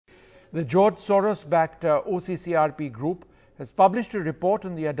The George Soros-backed OCCRP group has published a report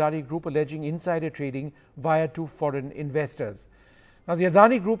on the Adani Group alleging insider trading via two foreign investors. Now, the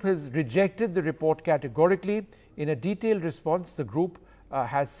Adani Group has rejected the report categorically. In a detailed response, the group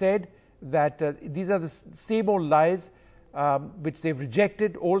has said that these are the same old lies which they've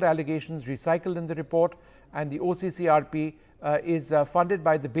rejected, old allegations recycled in the report, and the OCCRP is funded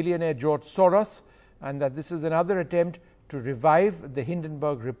by the billionaire George Soros, and that this is another attempt to revive the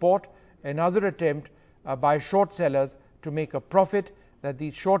Hindenburg report, another attempt by short sellers to make a profit, that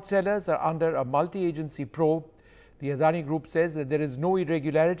these short sellers are under a multi-agency probe. The Adani Group says that there is no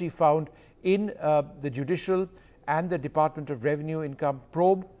irregularity found in the judicial and the Department of Revenue Income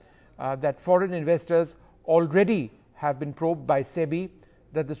probe, that foreign investors already have been probed by SEBI,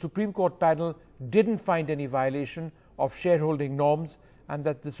 that the Supreme Court panel didn't find any violation of shareholding norms, and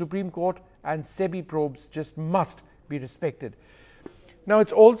that the Supreme Court and SEBI probes just must be respected. Now,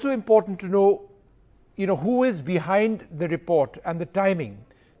 it's also important to know, who is behind the report and the timing.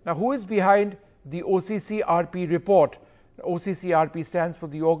 Now, who is behind the OCCRP report? OCCRP stands for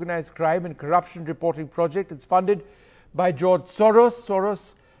the Organized Crime and Corruption Reporting Project. It's funded by George Soros.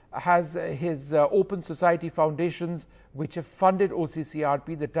 Soros has his Open Society foundations which have funded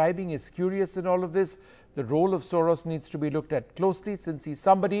OCCRP. The timing is curious in all of this. The role of Soros needs to be looked at closely, since he's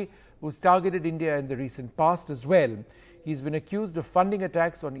somebody who's targeted India in the recent past as well. He's been accused of funding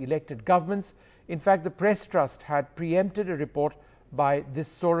attacks on elected governments. In fact, the press trust had preempted a report by this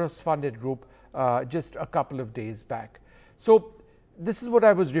Soros-funded group just a couple of days back. So this is what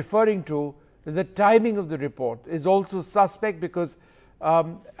I was referring to. The timing of the report is also suspect because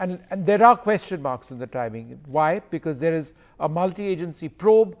and there are question marks in the timing. Why? Because there is a multi-agency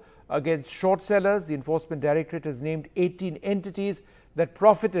probe against short sellers. The Enforcement Directorate has named 18 entities that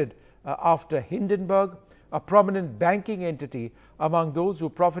profited after Hindenburg. A prominent banking entity among those who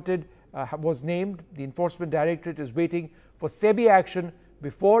profited was named. The Enforcement Directorate is waiting for SEBI action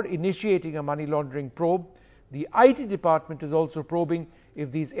before initiating a money laundering probe. The IT department is also probing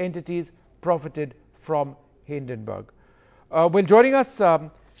if these entities profited from Hindenburg. Well, joining us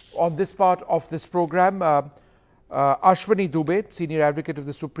on this part of this program, Ashwani Dubey, Senior Advocate of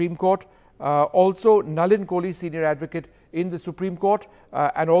the Supreme Court, also Nalin Kohli, Senior Advocate in the Supreme Court,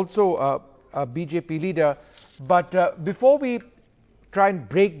 and also a BJP leader. But before we try and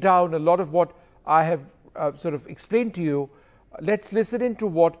break down a lot of what I have sort of explained to you, let's listen in to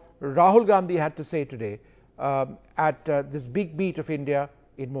what Rahul Gandhi had to say today at this big beat of India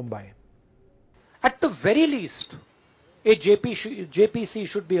in Mumbai. At the very least, a JPC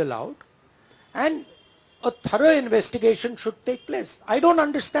should be allowed and a thorough investigation should take place. I don't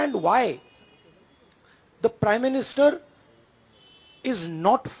understand why the Prime Minister is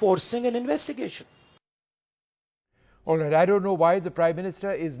not forcing an investigation. All right, I don't know why the Prime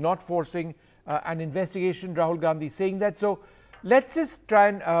Minister is not forcing an investigation, Rahul Gandhi saying that. So let's just try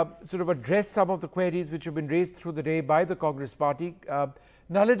and sort of address some of the queries which have been raised through the day by the Congress party.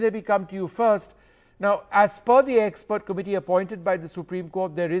 Nalin, let me come to you first. Now, as per the expert committee appointed by the Supreme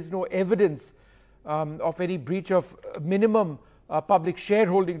Court, there is no evidence of any breach of minimum public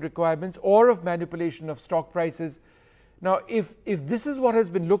shareholding requirements or of manipulation of stock prices. Now, if this is what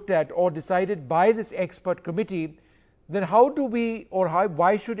has been looked at or decided by this expert committee, then how do we, or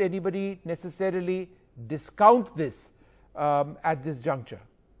why should anybody necessarily discount this at this juncture?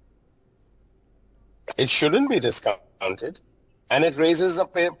 It shouldn't be discounted, and it raises a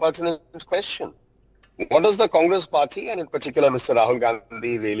pertinent question. What does the Congress party, and in particular Mr. Rahul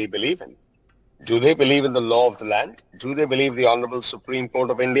Gandhi, really believe in? Do they believe in the law of the land? Do they believe the Honorable Supreme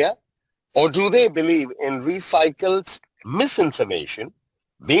Court of India? Or do they believe in recycled misinformation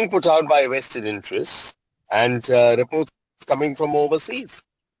being put out by vested interests and reports coming from overseas?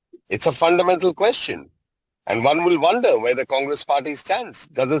 It's a fundamental question. And one will wonder where the Congress party stands.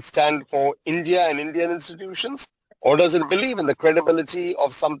 Does it stand for India and Indian institutions? Or does it believe in the credibility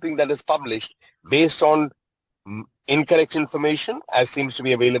of something that is published based on incorrect information, as seems to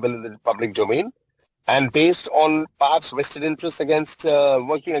be available in the public domain, and based on perhaps vested interests against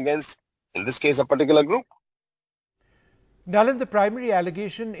working against, in this case, a particular group? Nalin, the primary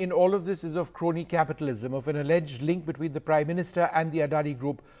allegation in all of this is of crony capitalism, of an alleged link between the Prime Minister and the Adani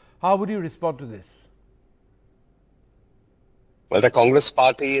Group. How would you respond to this? Well, the Congress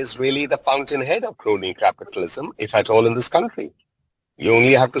party is really the fountainhead of crony capitalism, if at all in this country. You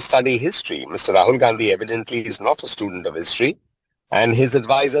only have to study history. Mr. Rahul Gandhi evidently is not a student of history, and his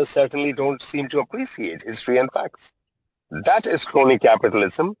advisors certainly don't seem to appreciate history and facts. That is crony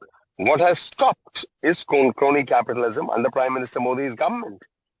capitalism. What has stopped is crony capitalism under Prime Minister Modi's government,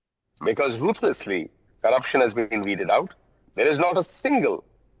 because ruthlessly corruption has been weeded out. There is not a single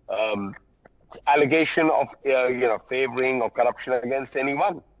allegation of favoring or corruption against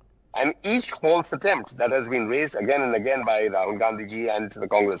anyone. And each false attempt that has been raised again and again by Rahul Gandhi ji and the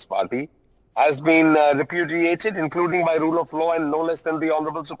Congress party has been repudiated, including by rule of law and no less than the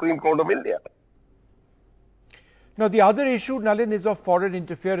Honorable Supreme Court of India. Now, the other issue, Nalin, is of foreign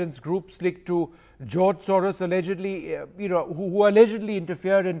interference groups linked to George Soros, allegedly, who allegedly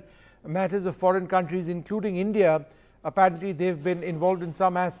interfere in matters of foreign countries, including India. Apparently, they've been involved in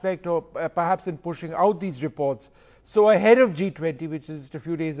some aspect or perhaps in pushing out these reports. So ahead of G20, which is just a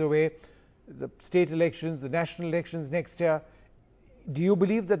few days away, the state elections, the national elections next year, do you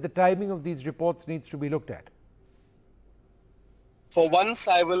believe that the timing of these reports needs to be looked at? For once,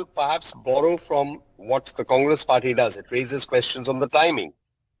 I will perhaps borrow from what the Congress party does. It raises questions on the timing.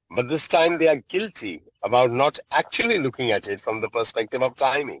 But this time they are guilty about not actually looking at it from the perspective of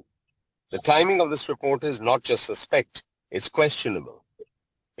timing. The timing of this report is not just suspect, it's questionable.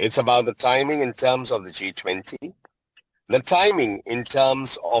 It's about the timing in terms of the G20, the timing in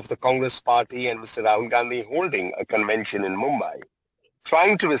terms of the Congress party and Mr. Rahul Gandhi holding a convention in Mumbai,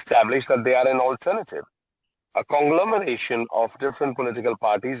 trying to establish that they are an alternative. A conglomeration of different political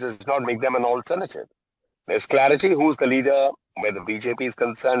parties does not make them an alternative. There's clarity who's the leader, where the BJP is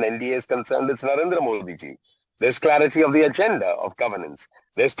concerned, NDA is concerned, it's Narendra Modi ji. There's clarity of the agenda of governance.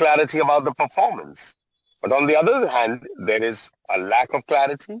 There's clarity about the performance. But on the other hand, there is a lack of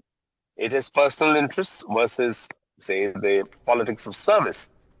clarity. It is personal interests versus, say, the politics of service.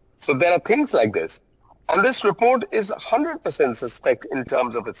 So there are things like this. And this report is 100% suspect in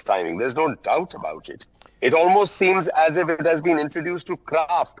terms of its timing. There's no doubt about it. It almost seems as if it has been introduced to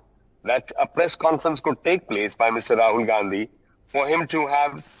craft that a press conference could take place by Mr. Rahul Gandhi for him to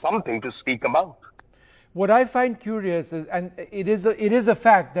have something to speak about. What I find curious is, and it is a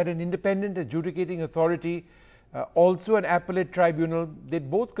fact that an independent adjudicating authority, also an appellate tribunal, they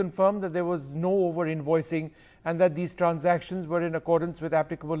both confirmed that there was no over-invoicing and that these transactions were in accordance with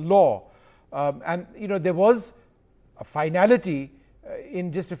applicable law. And there was a finality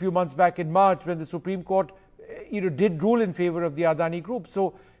in just a few months back in March when the Supreme Court did rule in favor of the Adani Group.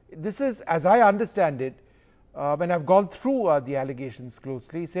 So this is, as I understand it, and I've gone through the allegations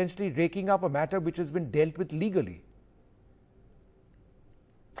closely, essentially raking up a matter which has been dealt with legally.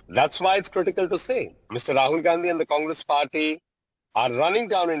 That's why it's critical to say Mr. Rahul Gandhi and the Congress party are running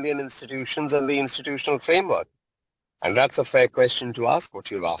down Indian institutions and the institutional framework. And that's a fair question to ask, what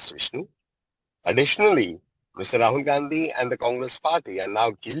you've asked, Vishnu. Additionally, Mr. Rahul Gandhi and the Congress party are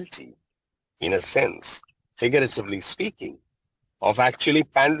now guilty, in a sense, figuratively speaking, of actually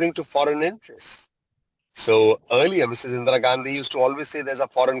pandering to foreign interests. So earlier, Mrs. Indira Gandhi used to always say there's a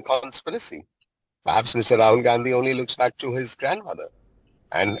foreign conspiracy. Perhaps Mr. Rahul Gandhi only looks back to his grandmother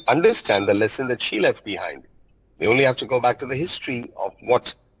and understand the lesson that she left behind. They only have to go back to the history of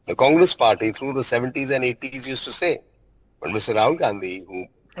what the Congress party through the 70s and 80s used to say. But Mr. Rahul Gandhi, who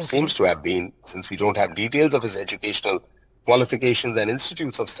seems to have been, since we don't have details of his educational qualifications and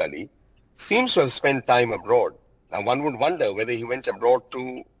institutes of study, seems to have spent time abroad. Now one would wonder whether he went abroad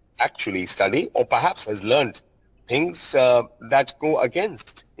to actually study or perhaps has learned things that go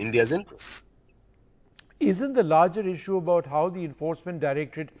against India's interests. Isn't the larger issue about how the Enforcement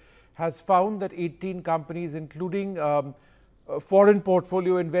Directorate has found that 18 companies, including foreign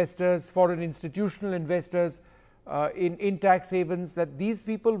portfolio investors, foreign institutional investors in tax havens, that these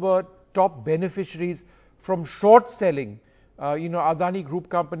people were top beneficiaries from short selling Adani Group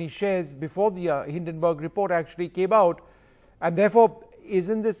company shares before the Hindenburg report actually came out? And therefore,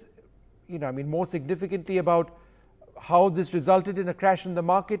 isn't this, more significantly about how this resulted in a crash in the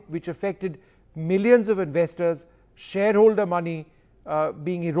market, which affected millions of investors, shareholder money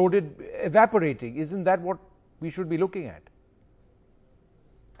being eroded, evaporating? Isn't that what we should be looking at?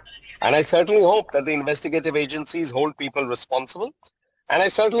 And I certainly hope that the investigative agencies hold people responsible. And I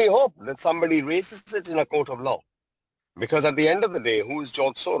certainly hope that somebody raises it in a court of law. Because at the end of the day, who is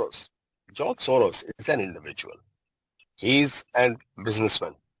George Soros? George Soros is an individual. He's a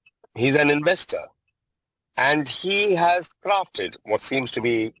businessman. He's an investor. And he has crafted what seems to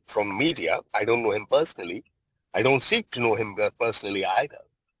be from media. I don't know him personally. I don't seek to know him personally either.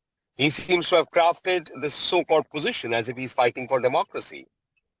 He seems to have crafted this so-called position as if he's fighting for democracy.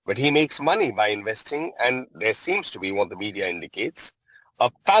 But he makes money by investing, and there seems to be, what the media indicates,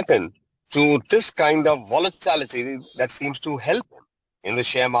 a pattern to this kind of volatility that seems to help him in the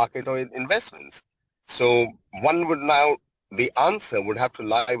share market or in investments. So one would now, the answer would have to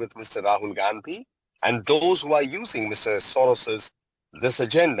lie with Mr. Rahul Gandhi and those who are using Mr. Soros's this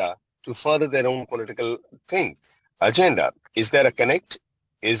agenda to further their own political agenda. Is there a connect?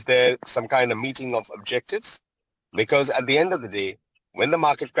 Is there some kind of meeting of objectives? Because at the end of the day, when the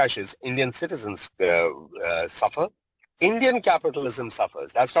market crashes, Indian citizens suffer. Indian capitalism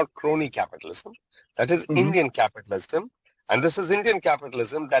suffers. That's not crony capitalism. That is Indian capitalism. And this is Indian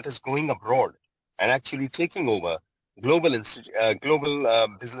capitalism that is going abroad and actually taking over global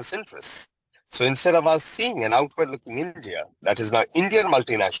business interests. So instead of us seeing an outward-looking India, that is now Indian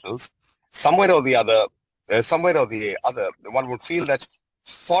multinationals, somewhere or the other, one would feel that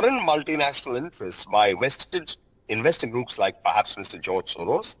foreign multinational interests by vested investor groups like perhaps Mr. George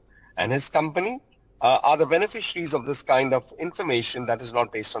Soros and his company are the beneficiaries of this kind of information that is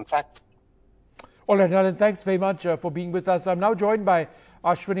not based on fact. All right, Alan, thanks very much for being with us. I'm now joined by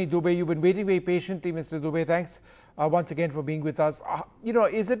Ashwani, Dubey. You've been waiting very patiently, Mr. Dubey. Thanks once again for being with us.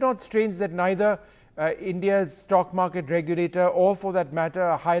 Is it not strange that neither India's stock market regulator or, for that matter,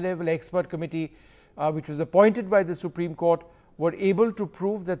 a high-level expert committee which was appointed by the Supreme Court were able to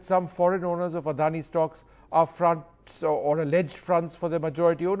prove that some foreign owners of Adani stocks are fronts or alleged fronts for the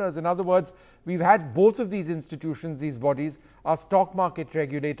majority owners? In other words, we've had both of these institutions, these bodies, our stock market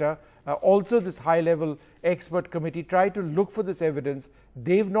regulator, also this high-level expert committee, try to look for this evidence.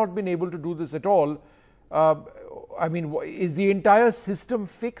 They've not been able to do this at all. Is the entire system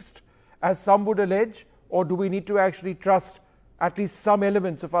fixed, as some would allege, or do we need to actually trust at least some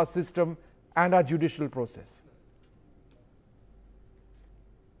elements of our system and our judicial process?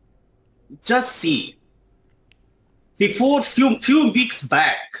 Just see, before few weeks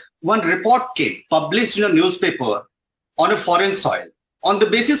back, one report came published in a newspaper on a foreign soil. On the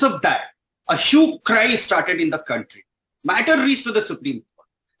basis of that, a huge cry started in the country. Matter reached to the Supreme Court.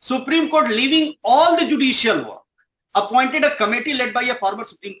 Supreme Court, leaving all the judicial work, appointed a committee led by a former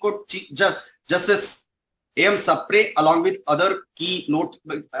Supreme Court Justice A.M. Sapre along with other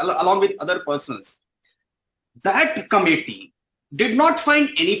other persons. That committee did not find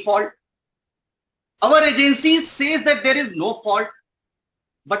any fault. Our agency says that there is no fault,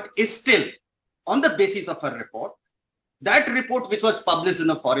 but still, on the basis of a report, that report which was published in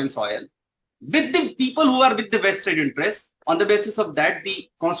a foreign soil, with the people who are with the vested interest, on the basis of that,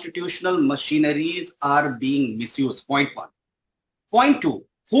 the constitutional machineries are being misused. Point one. Point two,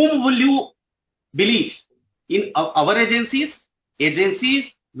 whom will you believe? In our agencies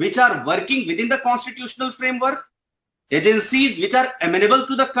which are working within the constitutional framework, agencies which are amenable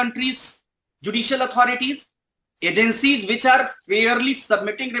to the country's judicial authorities, agencies which are fairly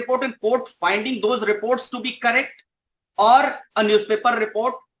submitting report and court finding those reports to be correct, or a newspaper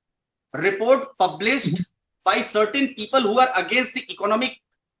report published by certain people who are against the economic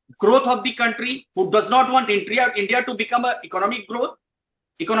growth of the country, who does not want India to become an economically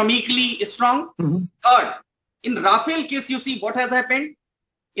strong. Third, in Rafale case, you see what has happened.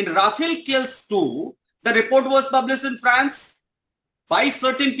 In Rafale case too, the report was published in France by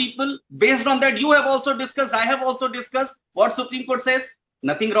certain people. Based on that, you have also discussed, I have also discussed what Supreme Court says.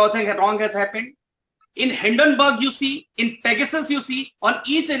 Nothing wrong has happened. In Hindenburg, you see, in Pegasus, you see, on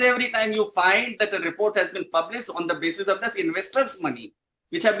each and every time you find that a report has been published on the basis of this investors' money,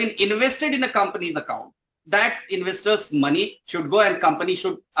 which have been invested in a company's account. That investors' money should go and company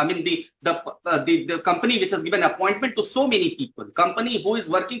should, the company which has given appointment to so many people, company who is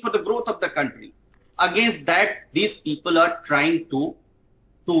working for the growth of the country. Against that, these people are trying to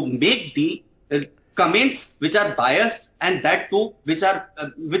make the comments which are biased, and that too which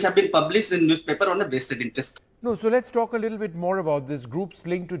have been published in newspaper on a vested interest. No, so let's talk a little bit more about this. Groups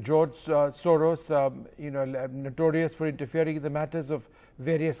linked to George Soros, notorious for interfering in the matters of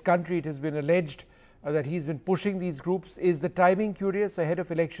various countries. It has been alleged that he's been pushing these groups. Is the timing curious ahead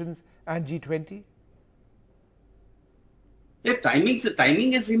of elections and G20? Yeah,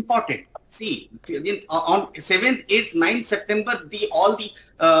 timing is important. See, on 7th, 8th, 9th September, all the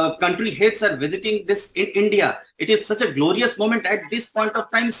country heads are visiting this in India. It is such a glorious moment at this point of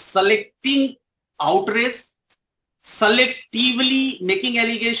time, selecting outrage, selectively making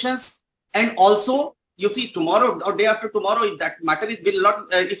allegations, and also, you see, tomorrow or day after tomorrow, that matter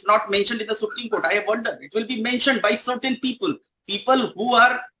if not mentioned in the Supreme Court, I have wondered, it will be mentioned by certain people who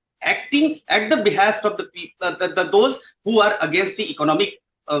are acting at the behest of those who are against the economic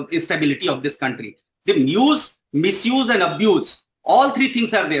instability of this country. The misuse and abuse, all three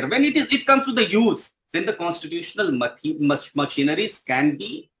things are there. When it comes to the use, then the constitutional machineries can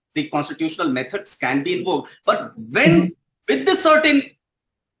be, the constitutional methods can be invoked. But when with the certain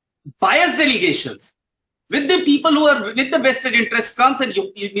biased allegations, with the people who are with the vested interest comes and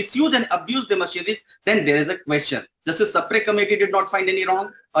you misuse and abuse the machineries, then there is a question. Justice Sapre committee did not find any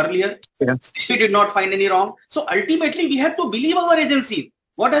wrong earlier. CP did not find any wrong. So ultimately, we have to believe our agencies.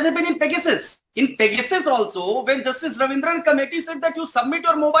 What has happened in Pegasus? In Pegasus also, when Justice Ravindran committee said that you submit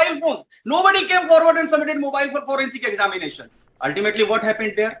your mobile phones, nobody came forward and submitted mobile for forensic examination. Ultimately, what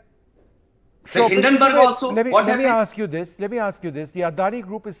happened there? Sure, the Hindenburg also. Let me ask you this. Let me ask you this. The Adani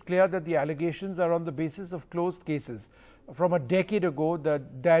Group is clear that the allegations are on the basis of closed cases. From a decade ago, the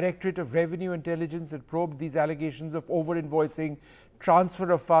Directorate of Revenue Intelligence had probed these allegations of over-invoicing,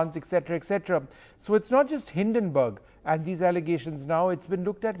 transfer of funds, etc., etc. So it's not just Hindenburg and these allegations now. It's been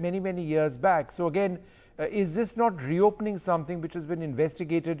looked at many, many years back. So again, is this not reopening something which has been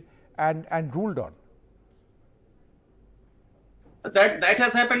investigated and ruled on? That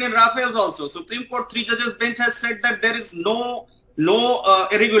has happened in Rafales also. Supreme Court 3 judges bench has said that there is no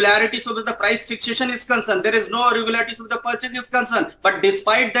irregularity so that the price fixation is concerned. There is no irregularity so that the purchase is concerned. But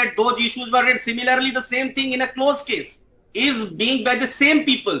despite that, those issues were read. Similarly, the same thing in a closed case is being by the same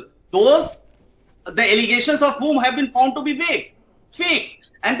people. Those, the allegations of whom have been found to be fake.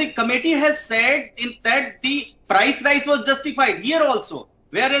 And the committee has said that the price rise was justified here also.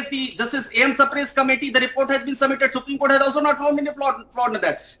 Whereas the Justice A.M. Sapre's committee, the report has been submitted. Supreme Court has also not found any flaw in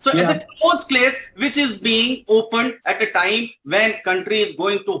that. So at the closed case, which is being opened at a time when country is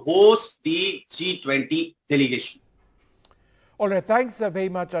going to host the G20 delegation. All right. Thanks very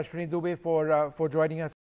much, Ashwani Dubey, for joining us.